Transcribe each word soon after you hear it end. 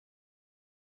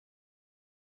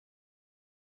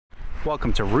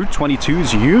Welcome to Route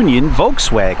 22's Union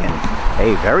Volkswagen.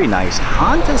 A very nice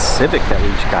Honda Civic that we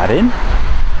just got in.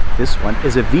 This one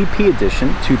is a VP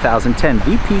edition 2010.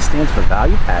 VP stands for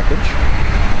Value Package.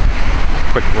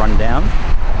 Quick rundown.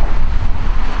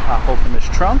 Open this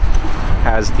trunk.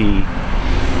 Has the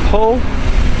pull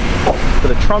for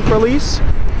the trunk release.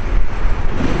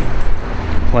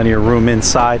 Plenty of room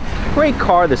inside. Great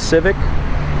car, the Civic.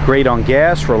 Great on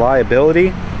gas,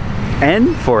 reliability.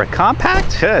 And for a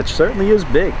compact, it certainly is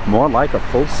big. More like a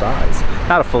full size.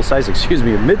 Not a full size, excuse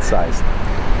me, a mid-size.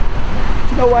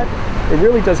 You know what? It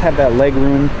really does have that leg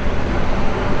room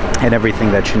and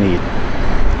everything that you need.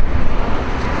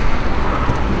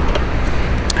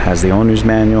 Has the owner's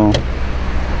manual.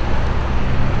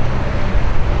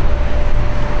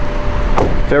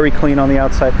 Very clean on the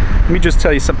outside. Let me just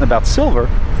tell you something about silver.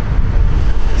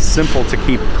 Simple to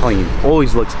keep clean.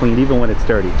 Always looks clean, even when it's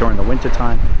dirty. During the winter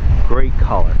time. Great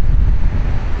color,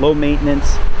 low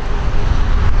maintenance.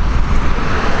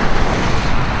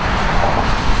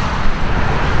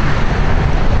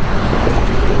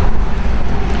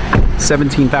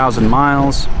 $17,000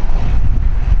 miles.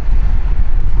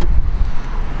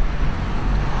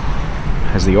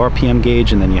 Has the RPM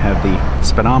gauge, and then you have the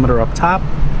speedometer up top.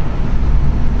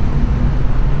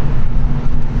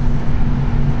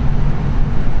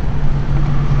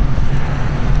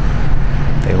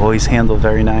 Always handle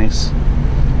very nice.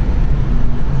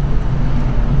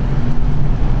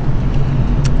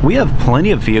 We have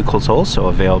plenty of vehicles also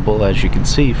available, as you can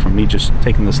see from me just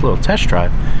taking this little test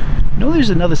drive. I know there's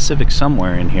another Civic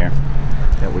somewhere in here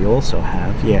that we also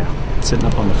have. Yeah, sitting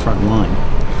up on the front line.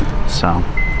 So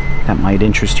that might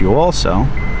interest you also.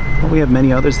 But we have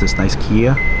many others. This nice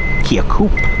Kia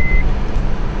Coupe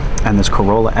and this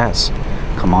Corolla S.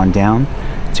 Come on down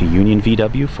to Union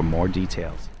VW for more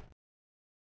details.